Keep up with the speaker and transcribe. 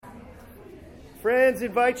Friends,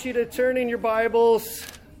 invite you to turn in your Bibles.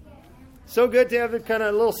 So good to have a kind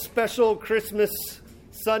of little special Christmas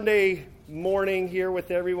Sunday morning here with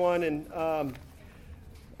everyone. And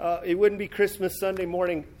it wouldn't be Christmas Sunday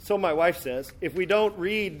morning, so my wife says, if we don't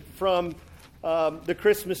read from the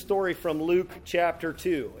Christmas story from Luke chapter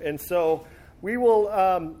 2. And so we will,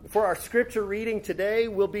 for our scripture reading today,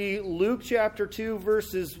 will be Luke chapter 2,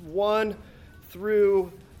 verses 1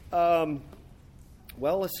 through,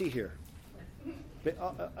 let's see here.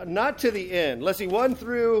 Not to the end. Let's see, 1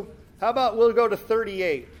 through, how about we'll go to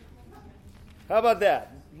 38? How about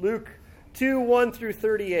that? Luke 2, 1 through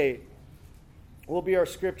 38 will be our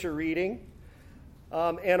scripture reading.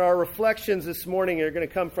 And our reflections this morning are going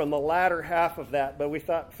to come from the latter half of that. But we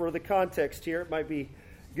thought for the context here, it might be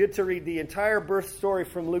good to read the entire birth story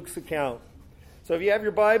from Luke's account. So if you have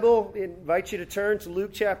your Bible, I invite you to turn to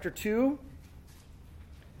Luke chapter 2.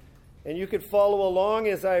 And you could follow along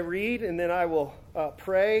as I read, and then I will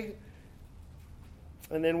pray.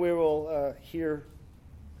 And then we will hear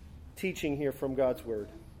teaching here from God's Word.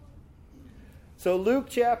 So Luke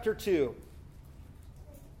chapter 2.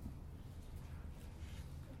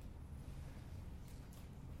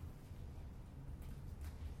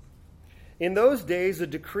 In those days, a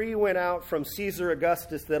decree went out from Caesar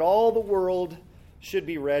Augustus that all the world should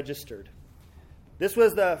be registered. This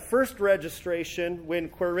was the first registration when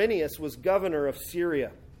Quirinius was governor of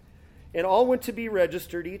Syria. And all went to be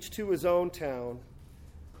registered, each to his own town.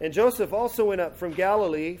 And Joseph also went up from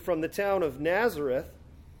Galilee, from the town of Nazareth,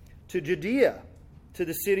 to Judea, to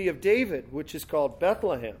the city of David, which is called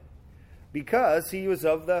Bethlehem, because he was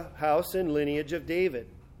of the house and lineage of David,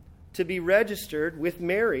 to be registered with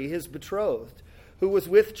Mary, his betrothed, who was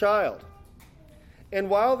with child. And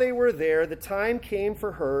while they were there, the time came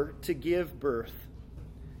for her to give birth.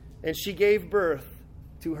 And she gave birth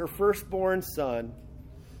to her firstborn son,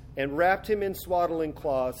 and wrapped him in swaddling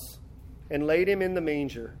cloths, and laid him in the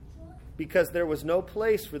manger, because there was no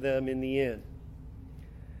place for them in the inn.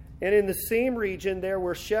 And in the same region there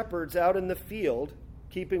were shepherds out in the field,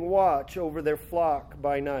 keeping watch over their flock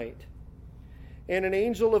by night. And an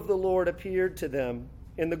angel of the Lord appeared to them,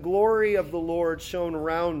 and the glory of the Lord shone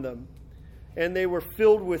around them, and they were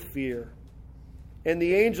filled with fear. And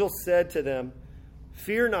the angel said to them,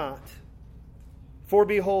 "Fear not, for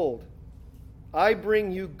behold, I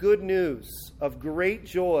bring you good news of great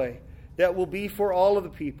joy that will be for all of the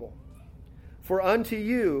people. For unto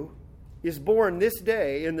you is born this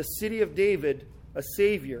day in the city of David a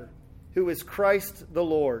Savior, who is Christ the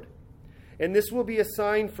Lord. And this will be a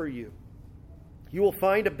sign for you. You will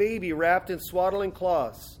find a baby wrapped in swaddling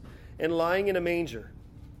cloths and lying in a manger."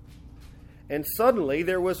 And suddenly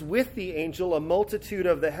there was with the angel a multitude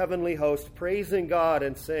of the heavenly host, praising God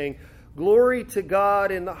and saying, "Glory to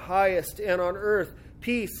God in the highest, and on earth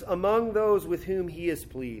peace among those with whom he is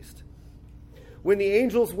pleased." When the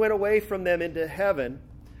angels went away from them into heaven,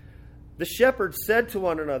 the shepherds said to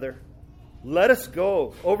one another, "Let us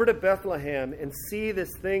go over to Bethlehem and see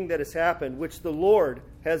this thing that has happened, which the Lord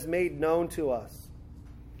has made known to us."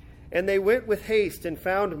 And they went with haste and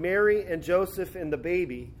found Mary and Joseph and the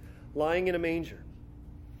baby lying in a manger.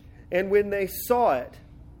 And when they saw it,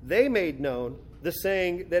 they made known the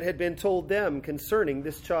saying that had been told them concerning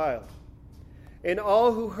this child. And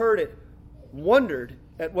all who heard it wondered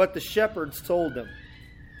at what the shepherds told them.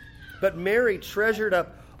 But Mary treasured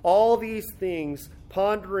up all these things,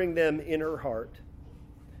 pondering them in her heart.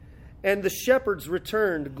 And the shepherds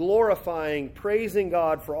returned, glorifying, praising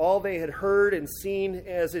God for all they had heard and seen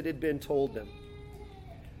as it had been told them.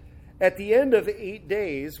 At the end of 8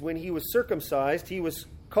 days, when he was circumcised, he was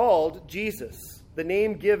called Jesus, the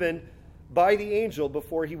name given by the angel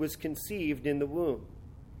before he was conceived in the womb.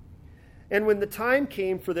 And when the time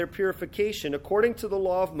came for their purification, according to the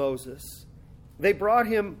law of Moses, they brought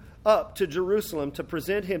him up to Jerusalem to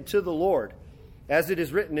present him to the Lord. As it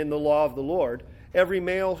is written in the law of the Lord, every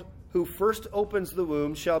male who first opens the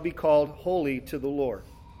womb shall be called holy to the Lord.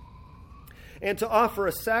 And to offer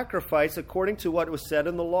a sacrifice according to what was said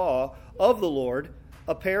in the law of the Lord,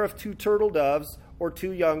 a pair of 2 turtle doves or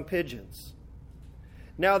 2 young pigeons.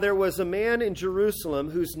 Now there was a man in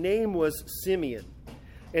Jerusalem whose name was Simeon,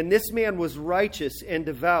 and this man was righteous and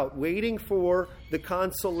devout, waiting for the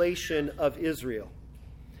consolation of Israel.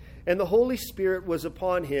 And the Holy Spirit was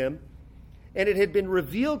upon him, and it had been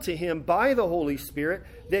revealed to him by the Holy Spirit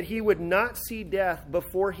that he would not see death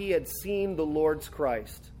before he had seen the Lord's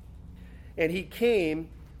Christ. And he came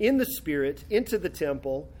in the Spirit into the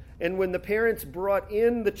temple, and when the parents brought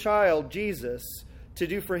in the child Jesus to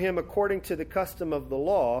do for him according to the custom of the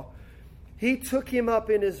law, he took him up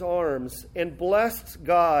in his arms and blessed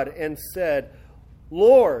God and said,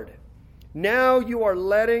 "Lord, Now you are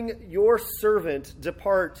letting your servant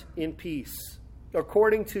depart in peace,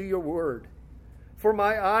 according to your word. For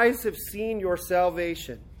my eyes have seen your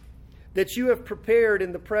salvation, that you have prepared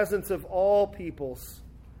in the presence of all peoples,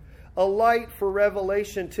 a light for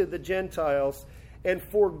revelation to the Gentiles and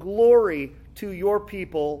for glory to your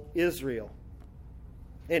people Israel.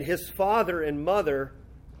 And his father and mother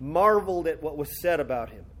marveled at what was said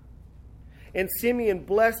about him. And Simeon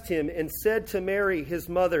blessed him and said to Mary, his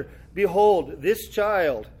mother, Behold, this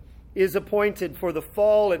child is appointed for the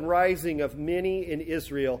fall and rising of many in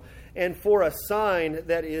Israel, and for a sign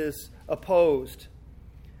that is opposed.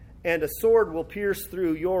 And a sword will pierce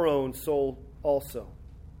through your own soul also,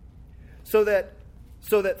 so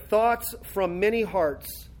that thoughts from many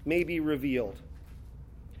hearts may be revealed.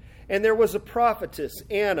 And there was a prophetess,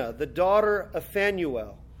 Anna, the daughter of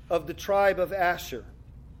Phanuel, of the tribe of Asher.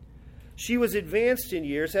 She was advanced in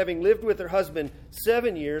years, having lived with her husband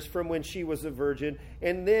 7 years from when she was a virgin,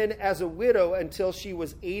 and then as a widow until she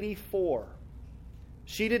was 84.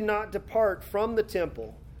 She did not depart from the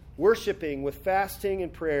temple, worshiping with fasting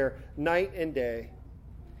and prayer night and day.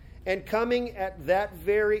 And coming at that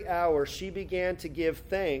very hour, she began to give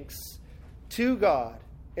thanks to God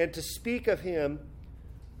and to speak of him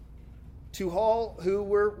to all who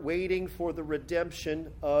were waiting for the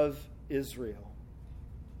redemption of Israel.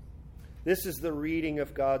 This is the reading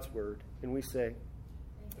of God's word, and we say,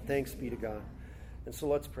 thanks be to God. And so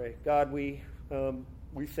let's pray. God, we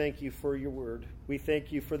thank you for your word. We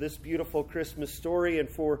thank you for this beautiful Christmas story and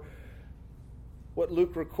for what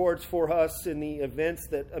Luke records for us in the events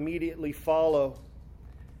that immediately follow.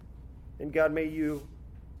 And God, may you,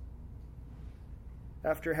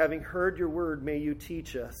 after having heard your word, may you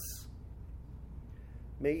teach us.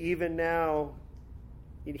 May even now,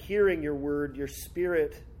 in hearing your word, your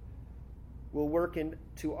Spirit will work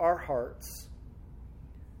into our hearts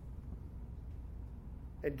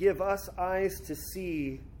and give us eyes to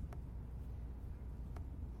see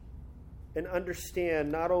and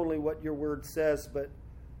understand not only what your word says, but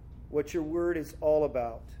what your word is all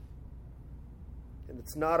about. And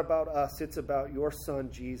it's not about us, it's about your Son,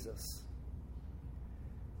 Jesus.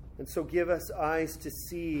 And so give us eyes to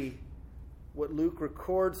see what Luke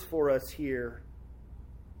records for us here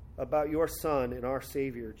about your Son and our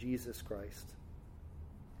Savior, Jesus Christ.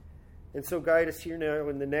 And so guide us here now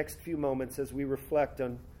in the next few moments as we reflect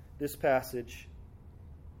on this passage.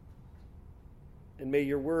 And may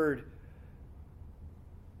your word,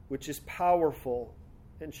 which is powerful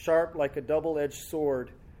and sharp like a double-edged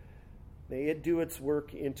sword, may it do its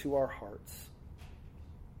work into our hearts.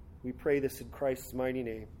 We pray this in Christ's mighty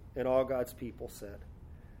name. And all God's people said,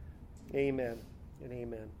 amen and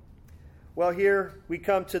amen. Well, here we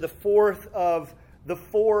come to the fourth of the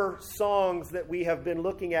 4 songs that we have been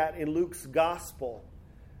looking at in Luke's gospel.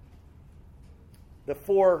 The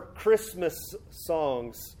 4 Christmas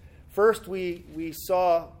songs. First, we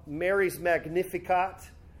saw Mary's Magnificat,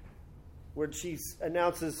 where she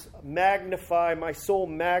announces, magnify, my soul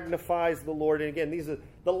magnifies the Lord. And again, these are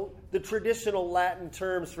the traditional Latin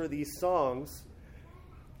terms for these songs.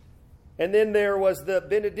 And then there was the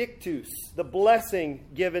Benedictus, the blessing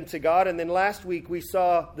given to God. And then last week we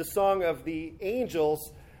saw the song of the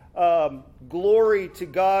angels, Glory to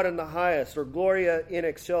God in the highest, or Gloria in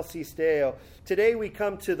excelsis Deo. Today we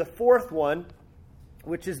come to the 4th one,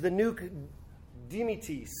 which is the Nunc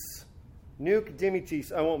Dimittis. Nunc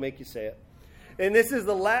Dimittis. I won't make you say it. And this is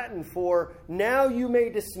the Latin for now you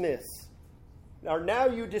may dismiss. Or now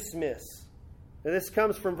you dismiss. And this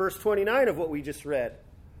comes from verse 29 of what we just read.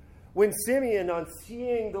 When Simeon, on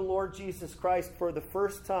seeing the Lord Jesus Christ for the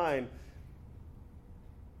first time,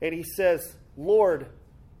 and he says, Lord,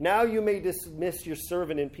 now you may dismiss your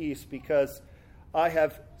servant in peace, because I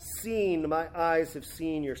have seen, my eyes have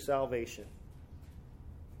seen your salvation.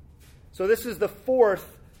 So this is the 4th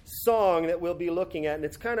song that we'll be looking at, and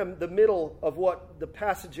it's kind of the middle of what the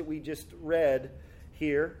passage that we just read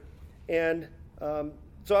here. And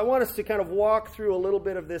so I want us to kind of walk through a little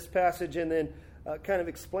bit of this passage and then kind of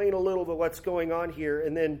explain a little bit what's going on here,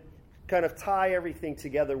 and then kind of tie everything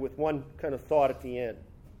together with one kind of thought at the end.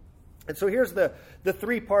 And so here's the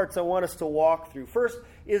 3 parts I want us to walk through. First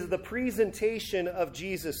is the presentation of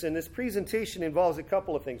Jesus, and this presentation involves a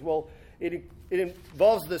couple of things. Well, it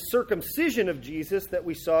involves the circumcision of Jesus that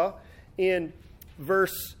we saw in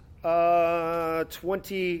verse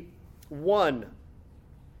 21.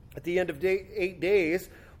 At the end of 8 days,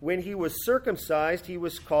 when he was circumcised, he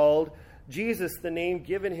was called Jesus, the name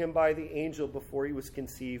given him by the angel before he was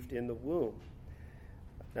conceived in the womb.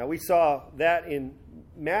 Now, we saw that in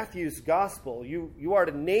Matthew's gospel. You are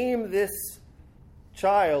to name this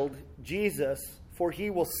child Jesus, for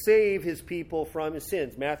he will save his people from his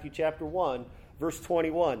sins. Matthew chapter 1, verse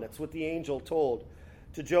 21. That's what the angel told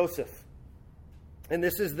to Joseph. And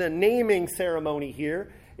this is the naming ceremony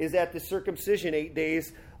here, is at the circumcision 8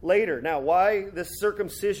 days later. Now, why the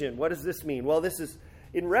circumcision? What does this mean? Well, this is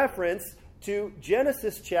in reference to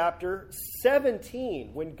Genesis chapter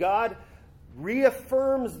 17, when God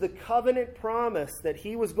reaffirms the covenant promise that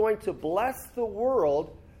he was going to bless the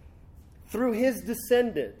world through his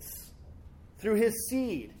descendants, through his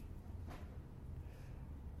seed.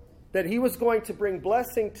 That he was going to bring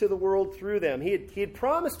blessing to the world through them. He had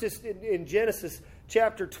promised this in Genesis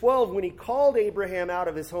chapter 12 when he called Abraham out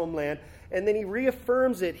of his homeland, and then he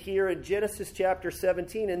reaffirms it here in Genesis chapter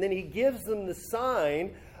 17, and then he gives them the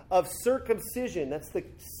sign of circumcision. That's the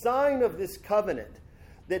sign of this covenant.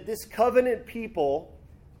 That this covenant people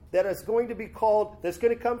that is going to be called, that's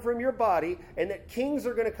going to come from your body, and that kings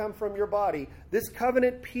are going to come from your body, this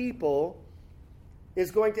covenant people is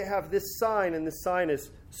going to have this sign, and this sign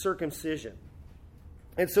is circumcision.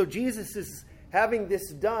 And so Jesus is having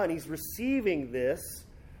this done. He's receiving this.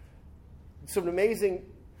 It's an amazing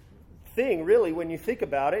thing, really, when you think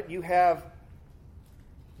about it. You have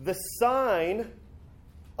the sign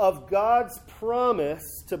of God's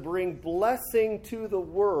promise to bring blessing to the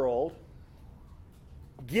world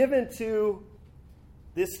given to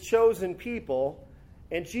this chosen people.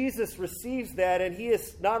 And Jesus receives that, and he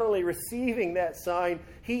is not only receiving that sign,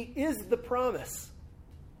 he is the promise.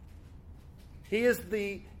 He is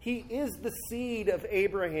the seed of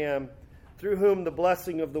Abraham through whom the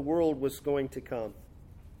blessing of the world was going to come.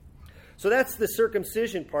 So that's the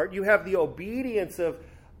circumcision part. You have the obedience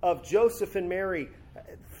of Joseph and Mary.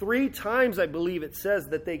 3 times, I believe it says,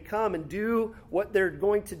 that they come and do what they're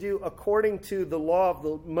going to do according to the law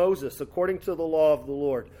of Moses, according to the law of the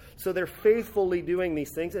Lord. So they're faithfully doing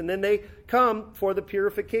these things, and then they come for the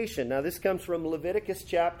purification. Now, this comes from Leviticus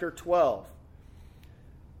chapter 12.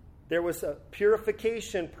 There was a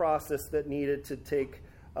purification process that needed to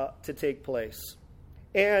take place.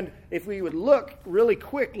 And if we would look really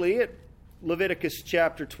quickly at Leviticus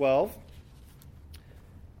chapter 12,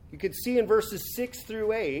 you can see in verses 6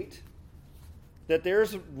 through 8 that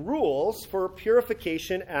there's rules for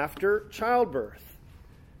purification after childbirth.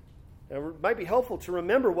 Now, it might be helpful to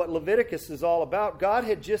remember what Leviticus is all about. God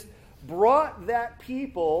had just brought that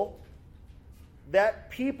people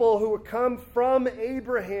who would come from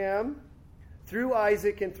Abraham through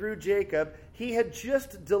Isaac and through Jacob, he had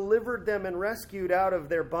just delivered them and rescued out of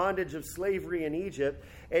their bondage of slavery in Egypt.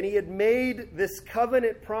 And he had made this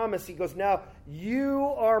covenant promise. He goes, now you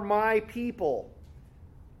are my people.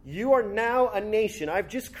 You are now a nation. I've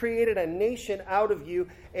just created a nation out of you,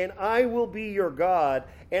 and I will be your God,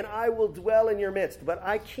 and I will dwell in your midst. But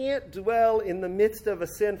I can't dwell in the midst of a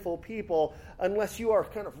sinful people unless you are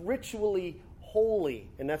kind of ritually holy.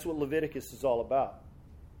 And that's what Leviticus is all about.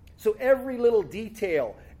 So every little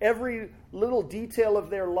detail of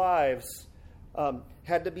their lives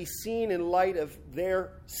had to be seen in light of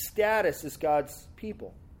their status as God's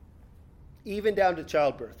people. Even down to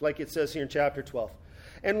childbirth, like it says here in chapter 12.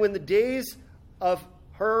 And when the days of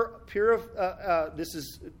her this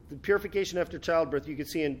is the purification after childbirth, you can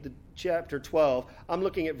see in the chapter 12. I'm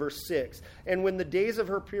looking at verse 6. And when the days of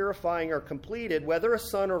her purifying are completed, whether a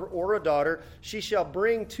son or a daughter, she shall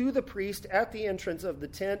bring to the priest at the entrance of the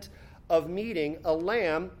tent of meeting a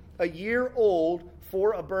lamb a year old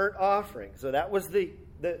for a burnt offering. So that was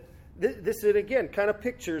this again kind of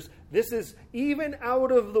pictures. This is even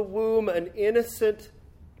out of the womb, an innocent,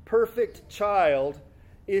 perfect child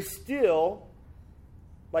is still,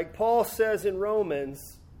 like Paul says in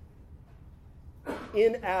Romans,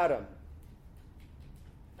 in Adam.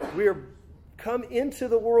 We are come into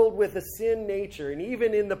the world with a sin nature, and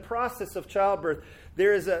even in the process of childbirth,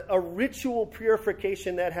 there is a ritual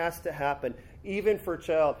purification that has to happen, even for a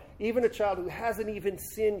child who hasn't even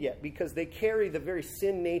sinned yet, because they carry the very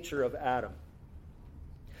sin nature of Adam.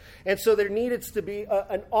 And so there needed to be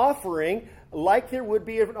an offering, like there would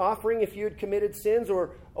be an offering if you had committed sins,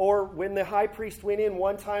 or when the high priest went in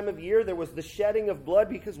one time of year, there was the shedding of blood,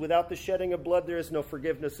 because without the shedding of blood, there is no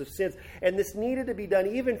forgiveness of sins. And this needed to be done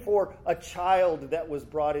even for a child that was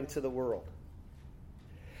brought into the world.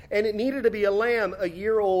 And it needed to be a lamb a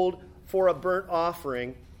year old for a burnt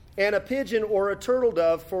offering, and a pigeon or a turtle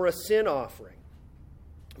dove for a sin offering.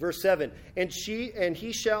 Verse 7, and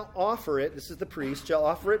he shall offer it, this is the priest, shall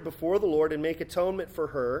offer it before the Lord and make atonement for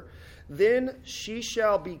her. Then she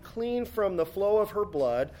shall be clean from the flow of her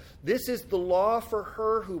blood. This is the law for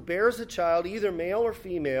her who bears a child, either male or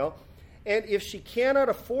female. And if she cannot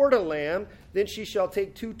afford a lamb, then she shall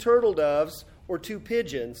take 2 turtle doves or 2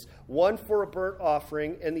 pigeons, one for a burnt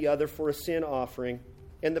offering and the other for a sin offering.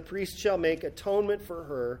 And the priest shall make atonement for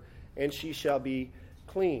her, and she shall be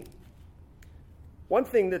clean. One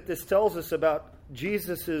thing that this tells us about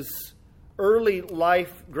Jesus' early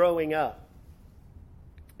life growing up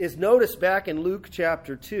is notice back in Luke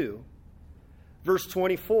chapter 2, verse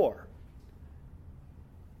 24,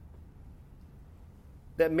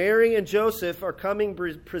 that Mary and Joseph are coming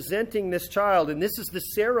presenting this child, and this is the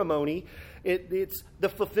ceremony. It's the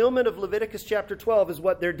fulfillment of Leviticus chapter 12 is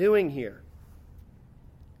what they're doing here.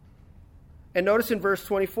 And notice in verse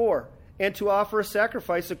 24, and to offer a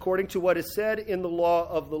sacrifice according to what is said in the law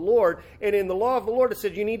of the Lord. And in the law of the Lord it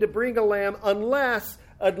said you need to bring a lamb unless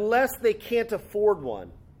they can't afford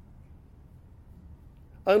one.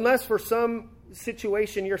 Unless for some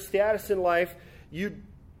situation, your status in life,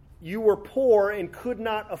 you were poor and could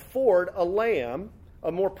not afford a lamb,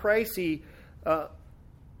 a more pricey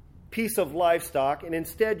piece of livestock, and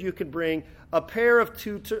instead you could bring a pair of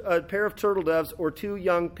turtle doves or 2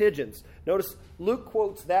 young pigeons. Notice Luke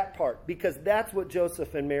quotes that part because that's what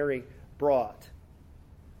Joseph and Mary brought.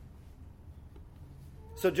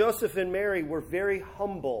 So Joseph and Mary were very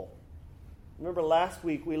humble. Remember last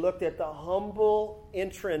week we looked at the humble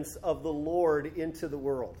entrance of the Lord into the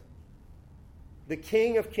world. The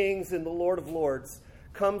King of Kings and the Lord of Lords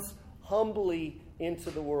comes humbly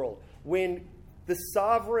into the world. When the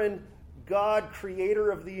sovereign God,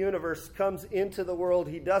 creator of the universe, comes into the world,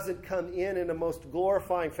 he doesn't come in a most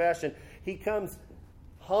glorifying fashion. He comes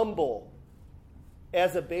humble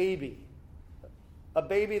as a baby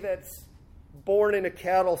that's born in a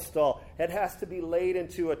cattle stall. It has to be laid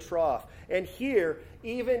into a trough. And here,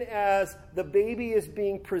 even as the baby is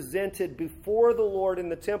being presented before the Lord in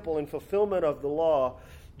the temple in fulfillment of the law,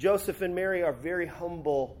 Joseph and Mary are very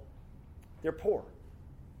humble. They're poor.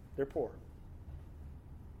 They're poor.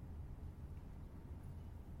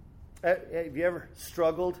 Have you ever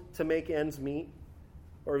struggled to make ends meet?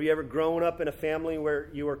 Or have you ever grown up in a family where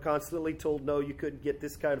you were constantly told, no, you couldn't get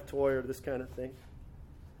this kind of toy or this kind of thing?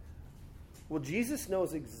 Well, Jesus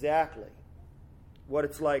knows exactly what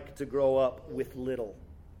it's like to grow up with little.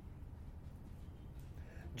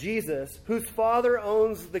 Jesus, whose father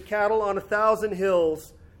owns the cattle on 1,000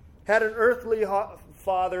 hills, had an earthly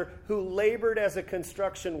father who labored as a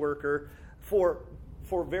construction worker for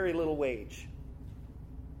very little wage.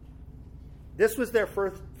 This was their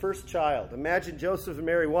first child. Imagine Joseph and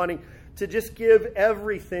Mary wanting to just give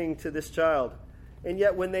everything to this child. And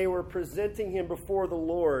yet when they were presenting him before the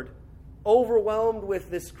Lord, overwhelmed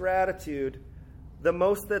with this gratitude, the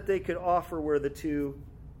most that they could offer were the two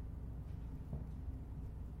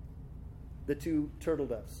turtle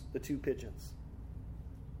doves, the 2 pigeons.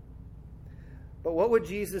 But what would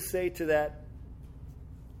Jesus say to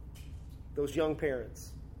those young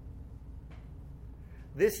parents?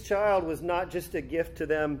 This child was not just a gift to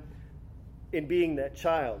them in being that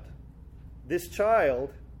child. This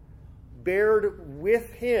child bared with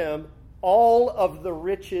him all of the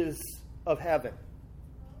riches of heaven.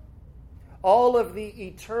 All of the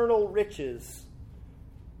eternal riches.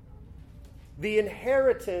 The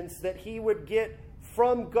inheritance that he would get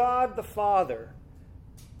from God the Father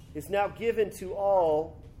is now given to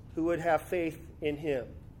all who would have faith in him.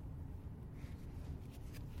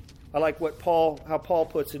 I like how Paul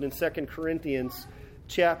puts it in 2 Corinthians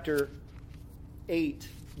chapter 8,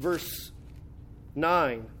 verse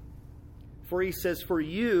 9. For he says, for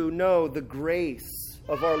you know the grace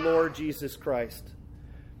of our Lord Jesus Christ.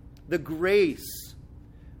 The grace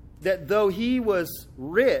that though he was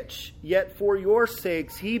rich, yet for your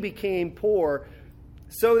sakes he became poor,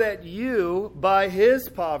 so that you, by his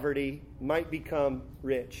poverty, might become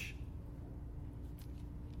rich.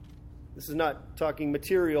 This is not talking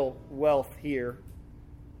material wealth here.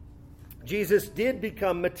 Jesus did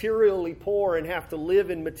become materially poor and have to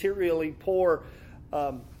live in materially poor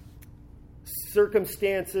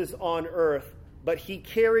circumstances on earth, but he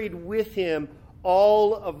carried with him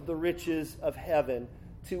all of the riches of heaven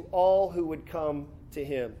to all who would come to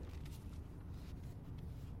him.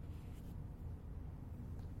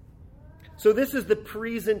 So this is the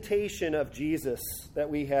presentation of Jesus that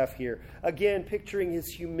we have here. Again, picturing his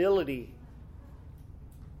humility.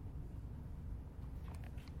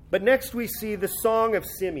 But next we see the Song of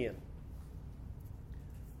Simeon.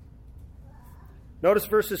 Notice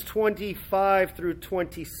verses 25 through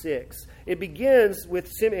 26. It begins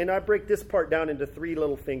with Simeon, and I break this part down into 3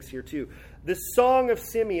 little things here too. The Song of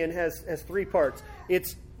Simeon has 3 parts.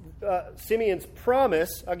 It's Simeon's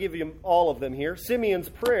promise, I'll give you all of them here, Simeon's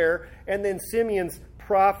prayer, and then Simeon's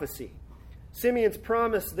prophecy. Simeon's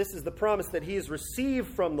promise, this is the promise that he has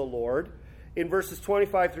received from the Lord in verses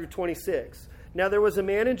 25 through 26. Now there was a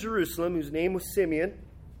man in Jerusalem whose name was Simeon.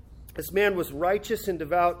 This man was righteous and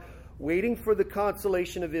devout, waiting for the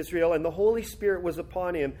consolation of Israel, and the Holy Spirit was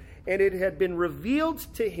upon him. And it had been revealed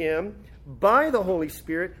to him by the Holy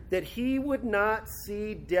Spirit that he would not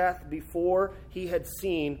see death before he had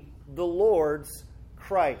seen the Lord's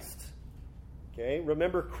Christ. Okay,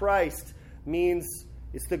 remember, Christ means,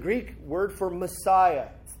 it's the Greek word for Messiah.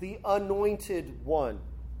 It's the anointed one.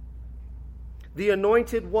 The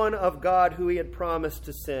anointed one of God who he had promised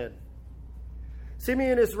to send.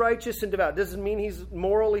 Simeon is righteous and devout. Doesn't mean he's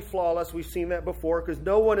morally flawless. We've seen that before, because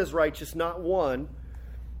no one is righteous, not one.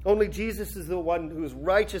 Only Jesus is the one who is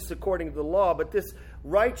righteous according to the law. But this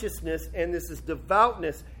righteousness and this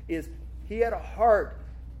devoutness is, he had a heart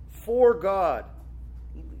for God.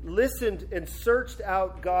 Listened and searched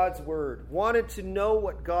out God's word. Wanted to know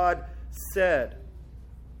what God said.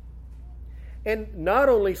 And not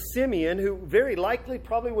only Simeon, who very likely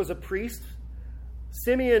probably was a priest.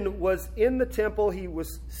 Simeon was in the temple. He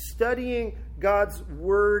was studying God's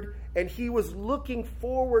word. And he was looking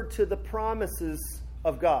forward to the promises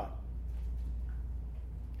of God.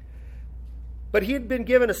 But he had been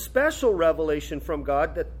given a special revelation from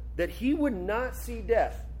God that he would not see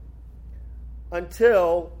death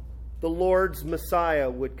until the Lord's Messiah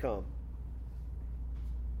would come.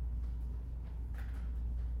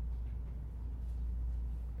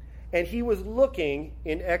 And he was looking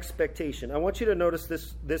in expectation. I want you to notice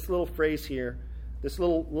this little phrase here, this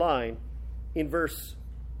little line in verse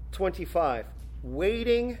 25.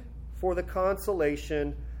 Waiting for the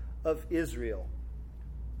consolation of Israel.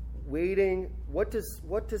 Waiting, what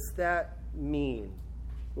does that mean?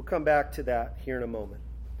 We'll come back to that here in a moment.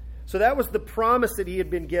 So that was the promise that he had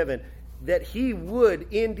been given, that he would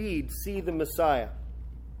indeed see the Messiah.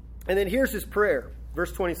 And then here's his prayer,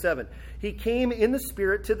 verse 27. He came in the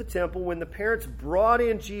Spirit to the temple when the parents brought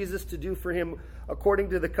in Jesus to do for him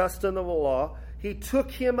according to the custom of the law. He took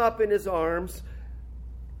him up in his arms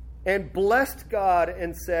and blessed God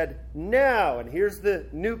and said, now, and here's the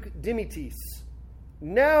nunc dimittis,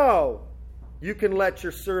 now you can let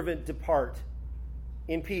your servant depart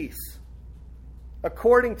in peace,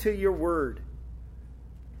 according to your word.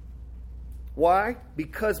 Why?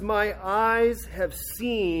 Because my eyes have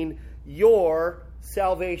seen your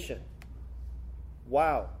salvation.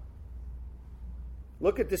 Wow.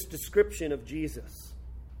 Look at this description of Jesus.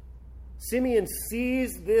 Simeon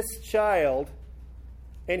sees this child,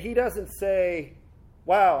 and he doesn't say,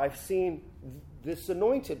 wow, I've seen this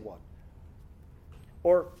anointed one.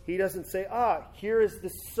 Or he doesn't say, here is the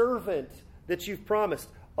servant that you've promised.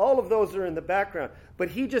 All of those are in the background. But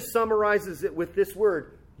he just summarizes it with this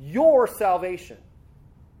word, your salvation.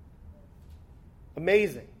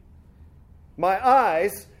 Amazing. My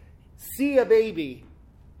eyes see a baby,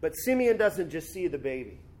 but Simeon doesn't just see the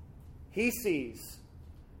baby. He sees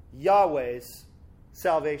Yahweh's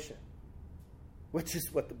salvation, which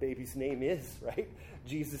is what the baby's name is, right?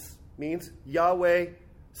 Jesus means Yahweh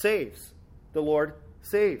saves. The Lord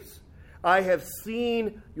saves. I have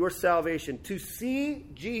seen your salvation. To see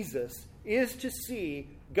Jesus is to see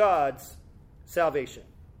God's salvation.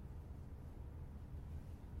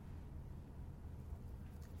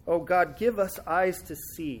 Oh God, give us eyes to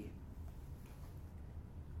see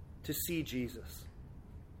Jesus.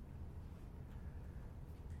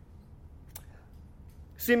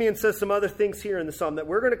 Simeon says some other things here in the psalm that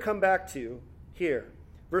we're going to come back to here.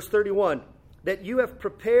 Verse 31, that you have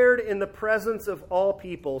prepared in the presence of all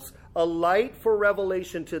peoples a light for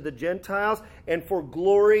revelation to the Gentiles and for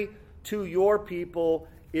glory to your people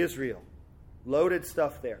Israel. Loaded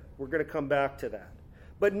stuff there. We're going to come back to that.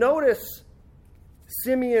 But notice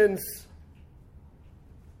Simeon's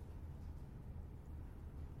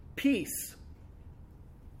peace.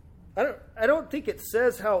 I don't think it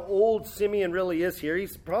says how old Simeon really is here.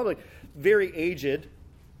 He's probably very aged,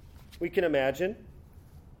 we can imagine.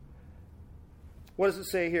 What does it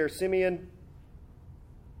say here? Simeon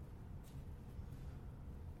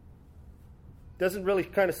doesn't really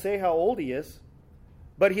kind of say how old he is,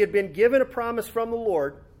 but he had been given a promise from the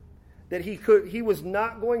Lord that he was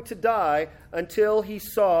not going to die until he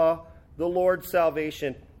saw the Lord's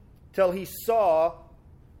salvation, till he saw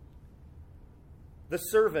the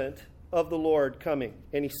servant of the Lord coming,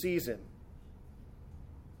 and he sees him.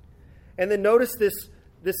 And then notice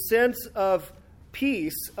this sense of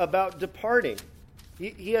peace about departing.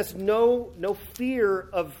 He has no fear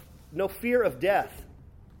of death,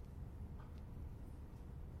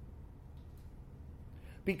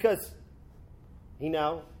 because he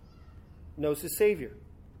now knows his Savior.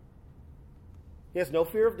 He has no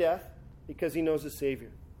fear of death because he knows his Savior.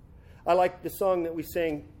 I like the song that we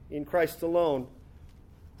sang in Christ Alone.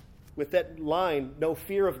 with that line, no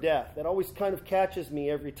fear of death. That always kind of catches me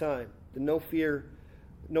every time. The no fear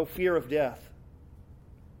of death.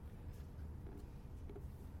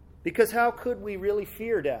 Because how could we really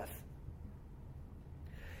fear death?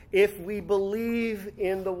 If we believe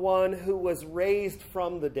in the one who was raised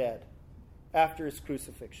from the dead after his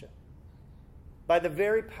crucifixion. By the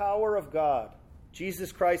very power of God,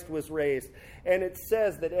 Jesus Christ was raised. And it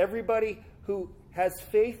says that everybody who has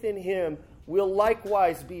faith in him will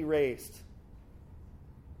likewise be raised.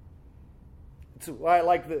 It's why I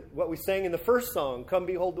like what we sang in the first song, Come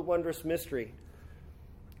Behold the Wondrous Mystery.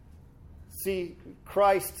 See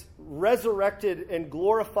Christ resurrected and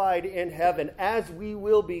glorified in heaven as we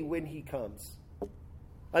will be when he comes.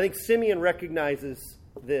 I think Simeon recognizes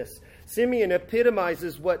this. Simeon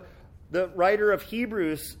epitomizes what the writer of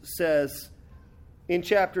Hebrews says in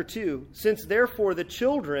chapter 2. Since therefore the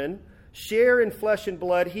children share in flesh and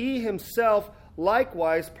blood, he himself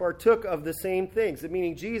likewise partook of the same things.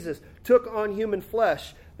 Meaning Jesus took on human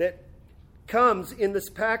flesh that comes in this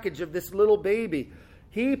package of this little baby.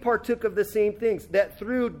 He partook of the same things, that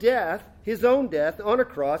through death, his own death on a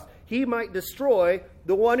cross, he might destroy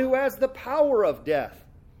the one who has the power of death.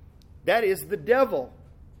 That is the devil.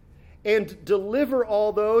 And deliver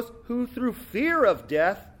all those who through fear of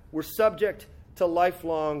death were subject to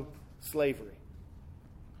lifelong slavery.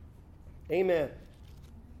 Amen.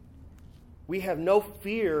 We have no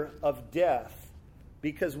fear of death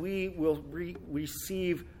because we will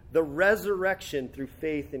receive the resurrection through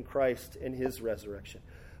faith in Christ and his resurrection.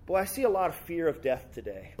 Boy, I see a lot of fear of death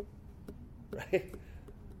today. Right?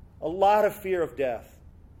 A lot of fear of death.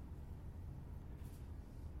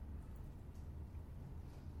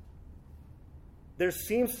 There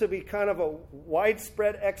seems to be kind of a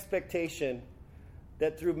widespread expectation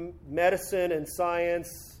that through medicine and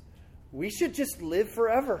science, we should just live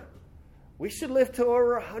forever. We should live to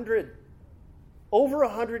over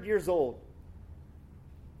 100 years old.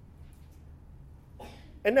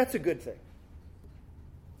 And that's a good thing.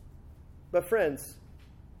 But friends,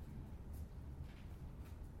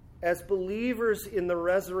 as believers in the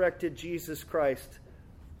resurrected Jesus Christ,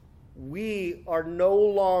 we are no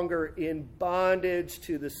longer in bondage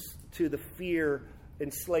to the fear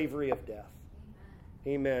and slavery of death.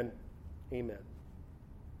 Amen. Amen.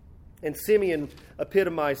 And Simeon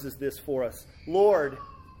epitomizes this for us. Lord,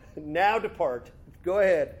 now depart. Go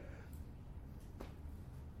ahead.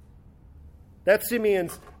 That's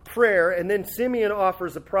Simeon's prayer. And then Simeon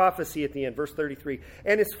offers a prophecy at the end, verse 33.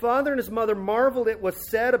 And his father and his mother marveled at what was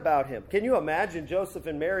said about him. Can you imagine Joseph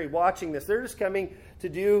and Mary watching this? They're just coming to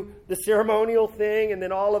do the ceremonial thing, and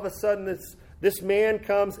then all of a sudden this man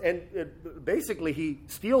comes and basically he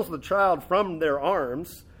steals the child from their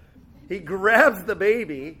arms. He grabs the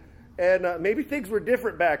baby, and maybe things were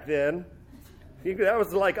different back then. That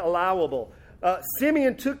was like allowable.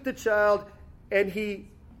 Simeon took the child and he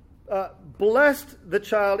blessed the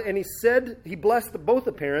child, and he blessed both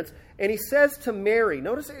the parents, and he says to Mary,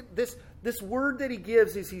 notice this word that he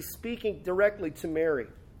gives is he's speaking directly to Mary.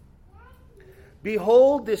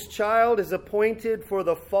 Behold, this child is appointed for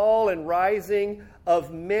the fall and rising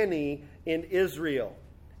of many in Israel,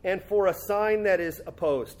 and for a sign that is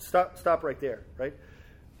opposed. Stop right there, right?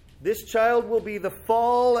 This child will be the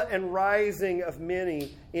fall and rising of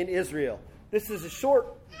many in Israel. This is a short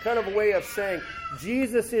kind of a way of saying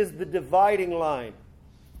Jesus is the dividing line.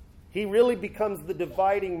 He really becomes the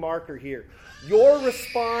dividing marker here. Your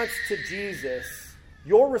response to Jesus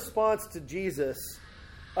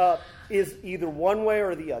is either one way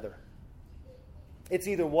or the other. It's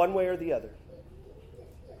either one way or the other.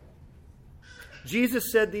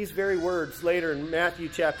 Jesus said these very words later in Matthew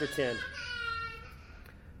chapter 10.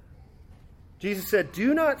 Jesus said,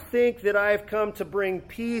 "Do not think that I have come to bring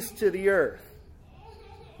peace to the earth."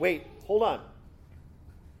 Wait, hold on.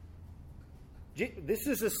 This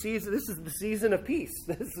is the season of peace.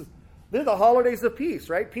 They're the holidays of peace,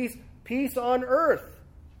 right? Peace on earth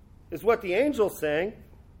is what the angel's saying.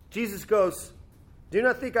 Jesus goes, "Do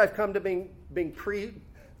not think I've come to bring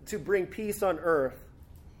peace on earth.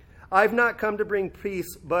 I've not come to bring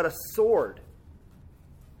peace, but a sword.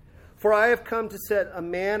 For I have come to set a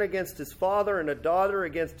man against his father, and a daughter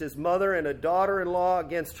against his mother, and a daughter-in-law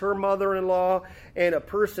against her mother-in-law, and a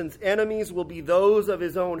person's enemies will be those of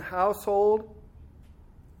his own household.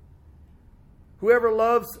 Whoever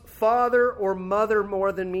loves father or mother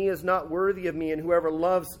more than me is not worthy of me, and whoever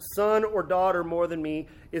loves son or daughter more than me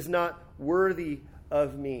is not worthy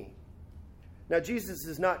of me." Now, Jesus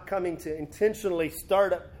is not coming to intentionally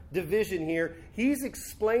start a division here. He's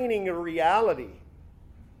explaining a reality.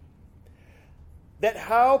 That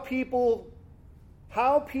how people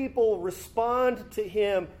How people respond to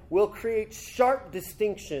him will create sharp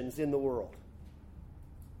distinctions in the world.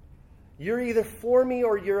 You're either for me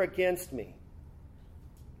or you're against me.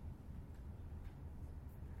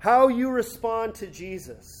 How you respond to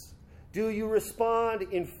Jesus. Do you respond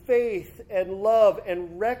in faith and love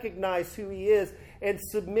and recognize who he is and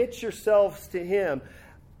submit yourselves to him?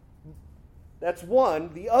 That's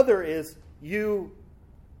one. The other is you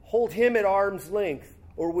hold him at arm's length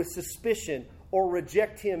or with suspicion or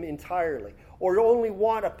reject him entirely or only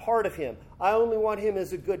want a part of him. I only want him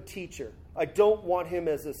as a good teacher. I don't want him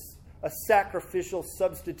as a sacrificial,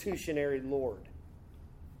 substitutionary Lord.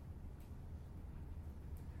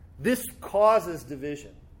 This causes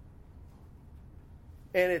division.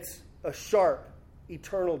 And it's a sharp,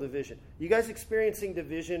 eternal division. You guys experiencing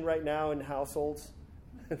division right now in households?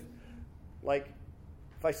 Like,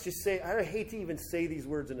 if I just say, I hate to even say these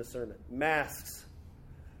words in a sermon. Masks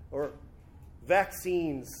or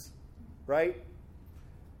vaccines, right?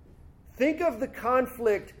 Think of the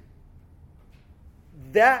conflict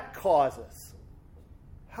that causes.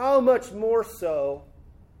 How much more so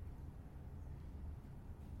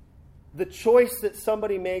the choice that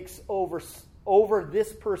somebody makes over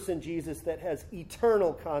this person, Jesus, that has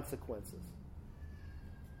eternal consequences.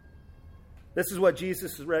 This is what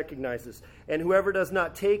Jesus recognizes. And whoever does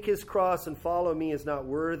not take his cross and follow me is not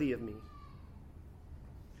worthy of me.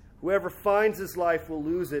 Whoever finds his life will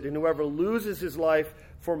lose it, and whoever loses his life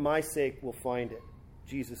for my sake will find it,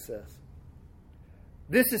 Jesus says.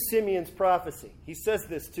 This is Simeon's prophecy. He says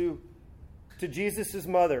this to Jesus'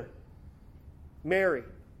 mother, Mary.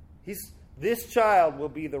 This child will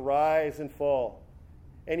be the rise and fall.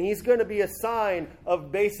 And he's going to be a sign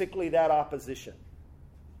of basically that opposition.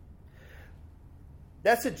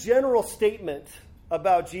 That's a general statement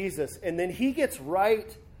about Jesus. And then he gets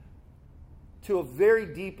right to a very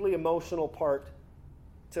deeply emotional part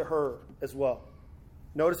to her as well.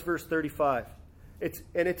 Notice verse 35.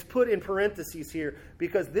 It's put in parentheses here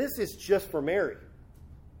because this is just for Mary.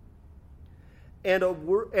 And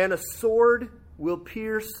a sword will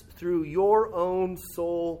pierce through your own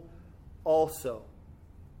soul also.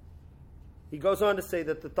 He goes on to say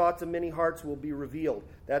that the thoughts of many hearts will be revealed.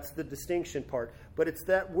 That's the distinction part. But it's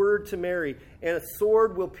that word to Mary. And a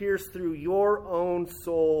sword will pierce through your own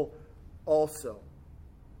soul also.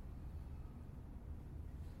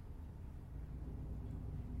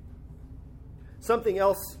 Something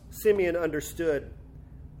else Simeon understood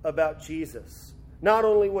about Jesus. Not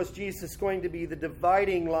only was Jesus going to be the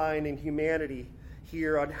dividing line in humanity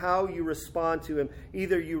here on how you respond to him,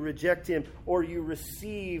 either you reject him or you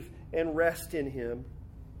receive and rest in him.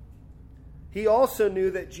 He also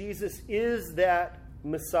knew that Jesus is that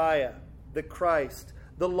Messiah, the Christ,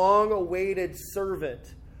 the long-awaited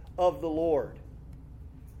servant of the Lord,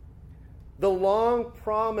 the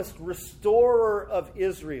long-promised restorer of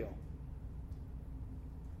Israel.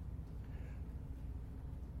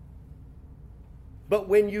 But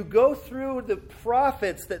when you go through the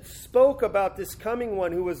prophets that spoke about this coming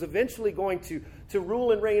one who was eventually going to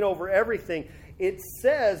rule and reign over everything, it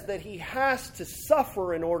says that he has to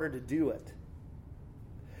suffer in order to do it.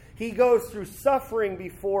 He goes through suffering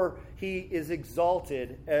before he is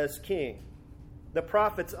exalted as king. The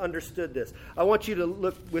prophets understood this. I want you to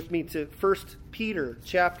look with me to 1 Peter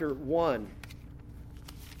chapter 1.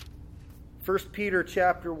 1 Peter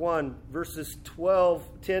chapter 1, verses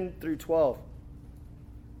 10 through 12.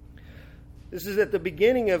 This is at the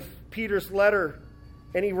beginning of Peter's letter,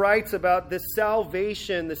 and he writes about this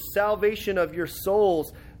salvation, the salvation of your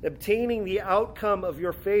souls, obtaining the outcome of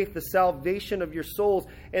your faith, the salvation of your souls.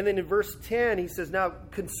 And then in verse 10, he says, now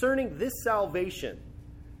concerning this salvation,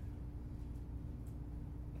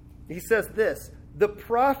 he says this, the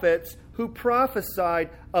prophets who prophesied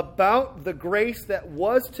about the grace that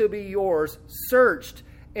was to be yours searched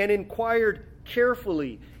and inquired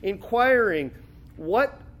carefully, inquiring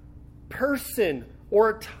what person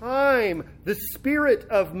or time the Spirit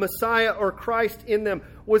of Messiah or Christ in them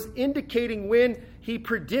was indicating when he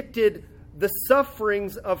predicted the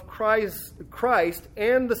sufferings of Christ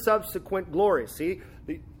and the subsequent glory. See,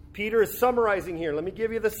 Peter is summarizing here. Let me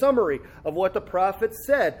give you the summary of what the prophets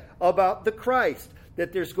said about the Christ,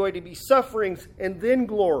 that there's going to be sufferings and then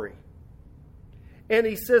glory. And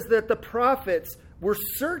he says that the prophets were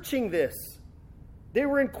searching this. They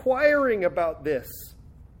were inquiring about this.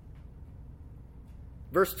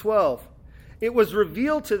 Verse 12, it was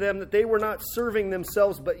revealed to them that they were not serving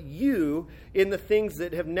themselves but you in the things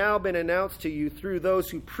that have now been announced to you through those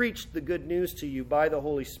who preached the good news to you by the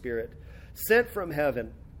Holy Spirit, sent from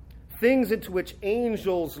heaven, things into which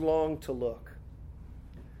angels long to look.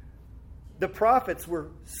 The prophets were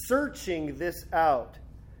searching this out.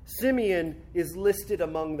 Simeon is listed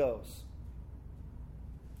among those.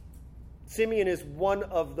 Simeon is one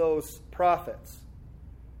of those prophets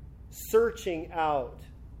searching out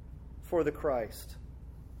for the Christ.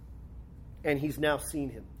 And he's now seen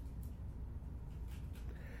him.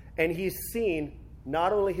 And he's seen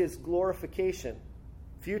not only his glorification,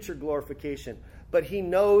 future glorification, but he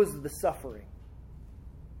knows the suffering.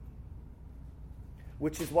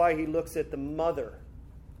 Which is why he looks at the mother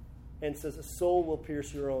and says, a soul will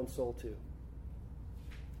pierce your own soul too.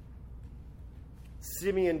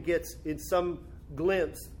 Simeon gets, in some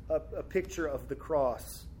glimpse, a picture of the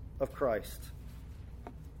cross of Christ.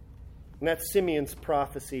 And that's Simeon's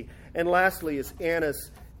prophecy. And lastly is Anna's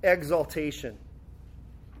exaltation.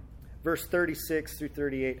 Verse 36 through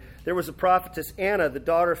 38. There was a prophetess, Anna, the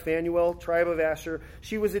daughter of Phanuel, tribe of Asher.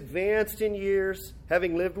 She was advanced in years,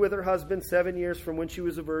 having lived with her husband 7 years from when she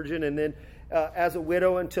was a virgin, and then as a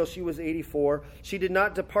widow until she was 84. She did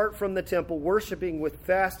not depart from the temple, worshiping with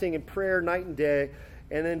fasting and prayer night and day.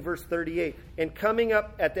 And then verse 38. And coming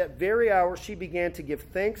up at that very hour, she began to give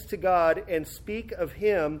thanks to God and speak of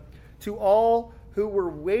him to all who were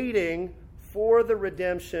waiting for the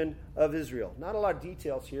redemption of Israel. Not a lot of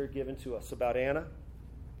details here given to us about Anna,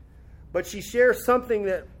 but she shares something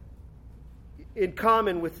that in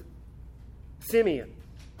common with Simeon.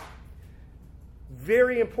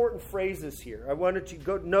 Very important phrases here. I wanted you to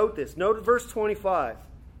go note this. Note verse 25.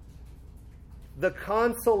 The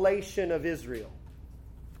consolation of Israel.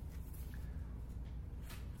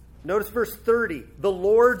 Notice verse 30. The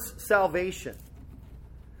Lord's salvation.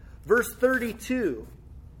 Verse 32.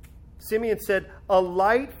 Simeon said, a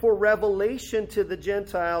light for revelation to the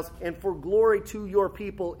Gentiles and for glory to your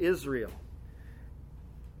people Israel.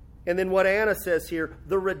 And then what Anna says here,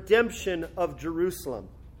 the redemption of Jerusalem.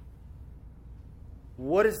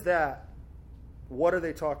 What is that? What are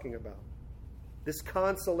they talking about? This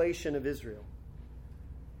consolation of Israel.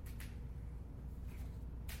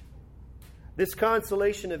 This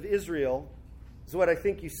consolation of Israel is what I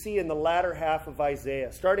think you see in the latter half of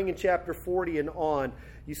Isaiah. Starting in chapter 40 and on,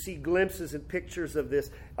 you see glimpses and pictures of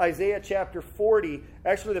this. Isaiah chapter 40,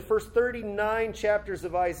 actually the first 39 chapters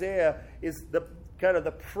of Isaiah is the kind of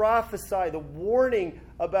the prophesy, the warning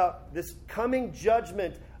about this coming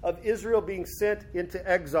judgment of Israel being sent into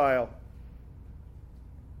exile.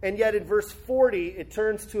 And yet in verse 40, it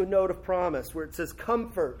turns to a note of promise where it says,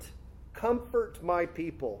 comfort my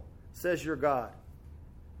people, says your God.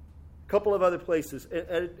 A couple of other places,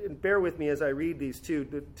 and bear with me as I read these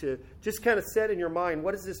too, to just kind of set in your mind,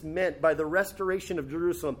 what is this meant by the restoration of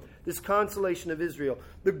Jerusalem, this consolation of Israel,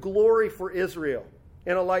 the glory for Israel,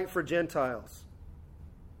 and a light for Gentiles.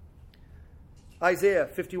 Isaiah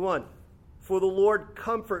 51, for the Lord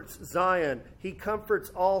comforts Zion. He comforts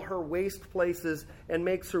all her waste places and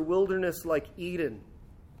makes her wilderness like Eden,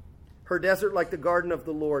 her desert like the garden of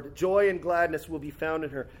the Lord. Joy and gladness will be found in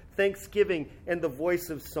her, thanksgiving and the voice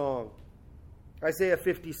of song. Isaiah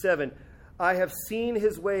 57, I have seen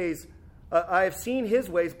his ways,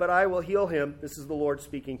 but I will heal him. This is the Lord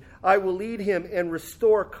speaking. I will lead him and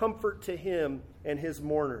restore comfort to him and his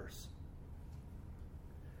mourners.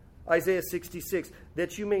 Isaiah 66,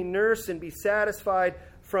 that you may nurse and be satisfied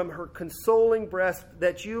from her consoling breast,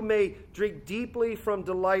 that you may drink deeply from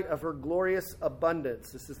delight of her glorious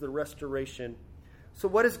abundance. This is the restoration. So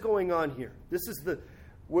what is going on here? This is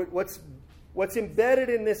what's embedded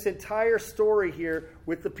in this entire story here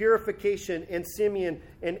with the purification and Simeon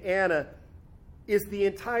and Anna is the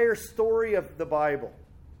entire story of the Bible.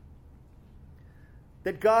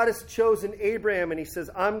 That God has chosen Abraham and he says,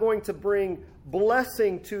 I'm going to bring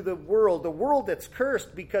blessing to the world that's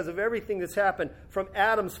cursed because of everything that's happened from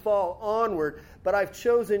Adam's fall onward. But I've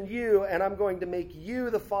chosen you and I'm going to make you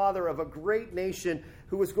the father of a great nation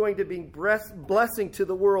who is going to be blessing to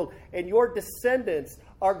the world. And your descendants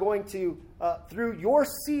are going to, through your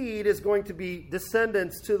seed is going to be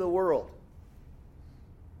descendants to the world.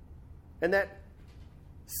 And that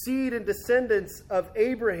seed and descendants of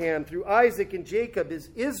Abraham through Isaac and Jacob is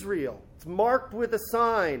Israel. It's marked with a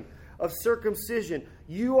sign of circumcision.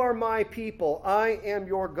 You are my people. I am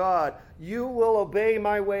your God. You will obey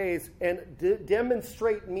my ways and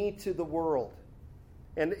demonstrate me to the world.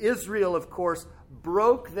 And Israel, of course,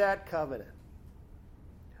 broke that covenant,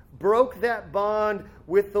 broke that bond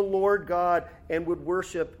with the Lord God, and would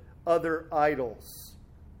worship other idols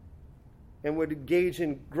and would engage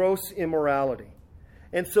in gross immorality.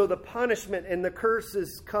 And so the punishment and the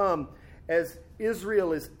curses come as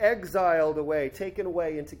Israel is exiled away, taken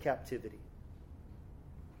away into captivity.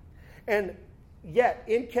 And yet,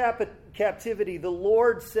 in captivity, the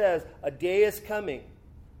Lord says, a day is coming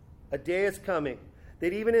A day is coming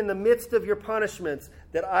that even in the midst of your punishments,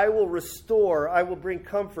 that I will restore, I will bring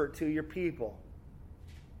comfort to your people.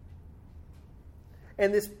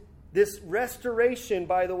 And this restoration,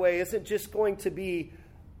 by the way, isn't just going to be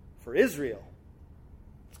for Israel.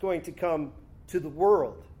 It's going to come to the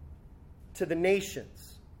world, to the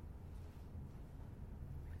nations.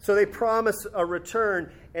 So they promise a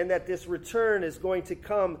return, and that this return is going to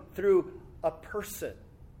come through a person,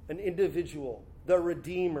 an individual, the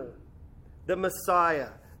Redeemer, the Messiah,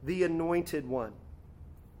 the Anointed One.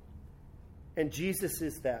 And Jesus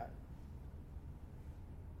is that.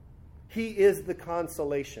 He is the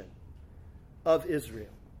consolation of Israel.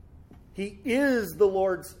 He is the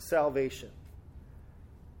Lord's salvation.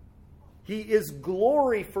 He is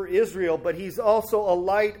glory for Israel, but he's also a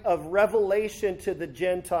light of revelation to the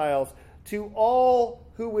Gentiles, to all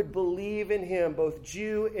who would believe in him, both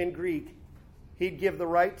Jew and Greek. He'd give the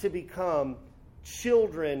right to become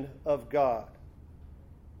children of God,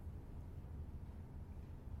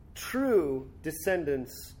 true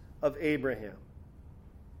descendants of Abraham.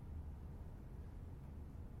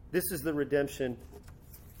 This is the redemption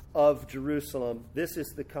of Jerusalem. This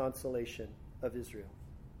is the consolation of Israel.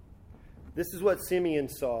 This is what Simeon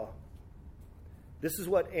saw. This is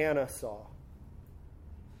what Anna saw.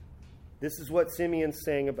 This is what Simeon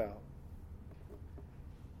sang about.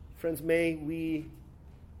 Friends, may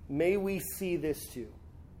we see this too.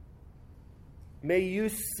 May you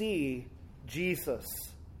see Jesus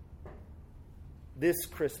this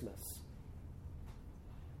Christmas.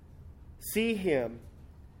 See him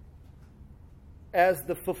as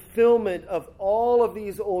the fulfillment of all of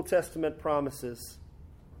these Old Testament promises,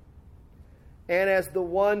 and as the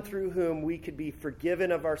one through whom we could be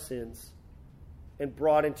forgiven of our sins and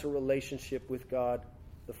brought into relationship with God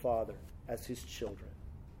the Father as his children.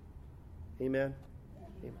 Amen?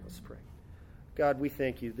 Amen. Let's pray. God, we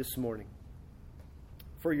thank you this morning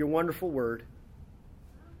for your wonderful word.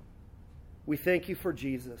 We thank you for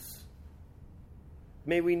Jesus.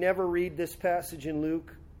 May we never read this passage in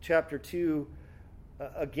Luke chapter 2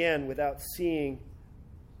 again without seeing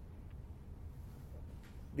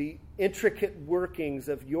the intricate workings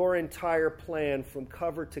of your entire plan from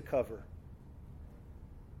cover to cover.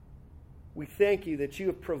 We thank you that you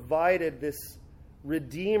have provided this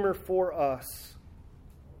Redeemer for us,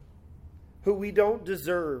 who we don't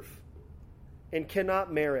deserve and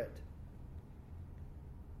cannot merit,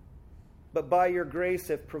 but by your grace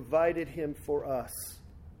have provided him for us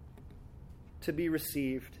to be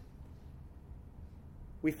received.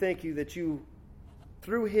 We thank you that you,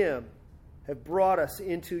 through him, have brought us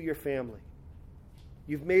into your family.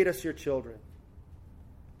 You've made us your children.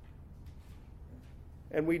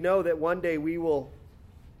 And we know that one day we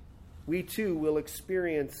too will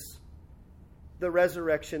experience the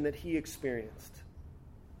resurrection that he experienced.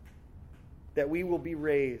 That we will be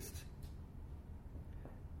raised.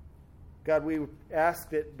 God, we ask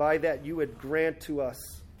that by that you would grant to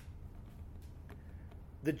us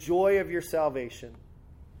the joy of your salvation,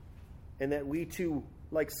 and that we too,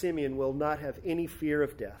 like Simeon, will not have any fear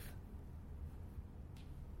of death,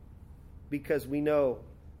 because we know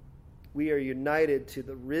we are united to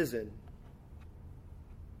the risen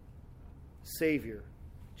Savior,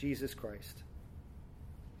 Jesus Christ.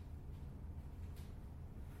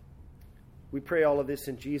 We pray all of this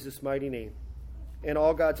in Jesus' mighty name. And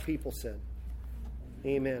all God's people said,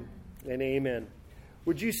 amen and amen.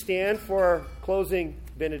 Would you stand for our closing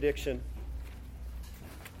benediction?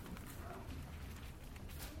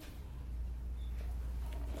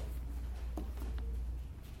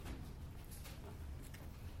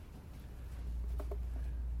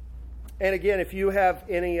 And again, if you have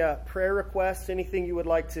any prayer requests, anything you would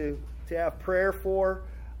like to have prayer for,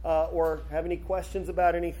 or have any questions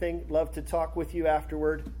about anything, love to talk with you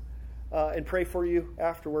afterward and pray for you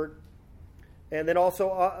afterward. And then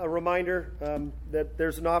also a reminder that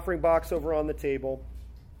there's an offering box over on the table.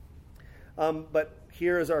 But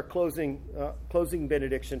here is our closing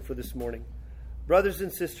benediction for this morning. Brothers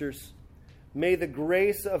and sisters, may the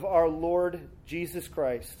grace of our Lord Jesus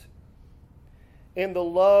Christ and the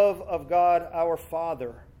love of God our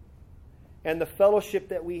Father and the fellowship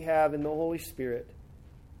that we have in the Holy Spirit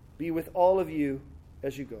be with all of you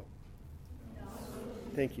as you go.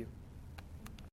 Thank you.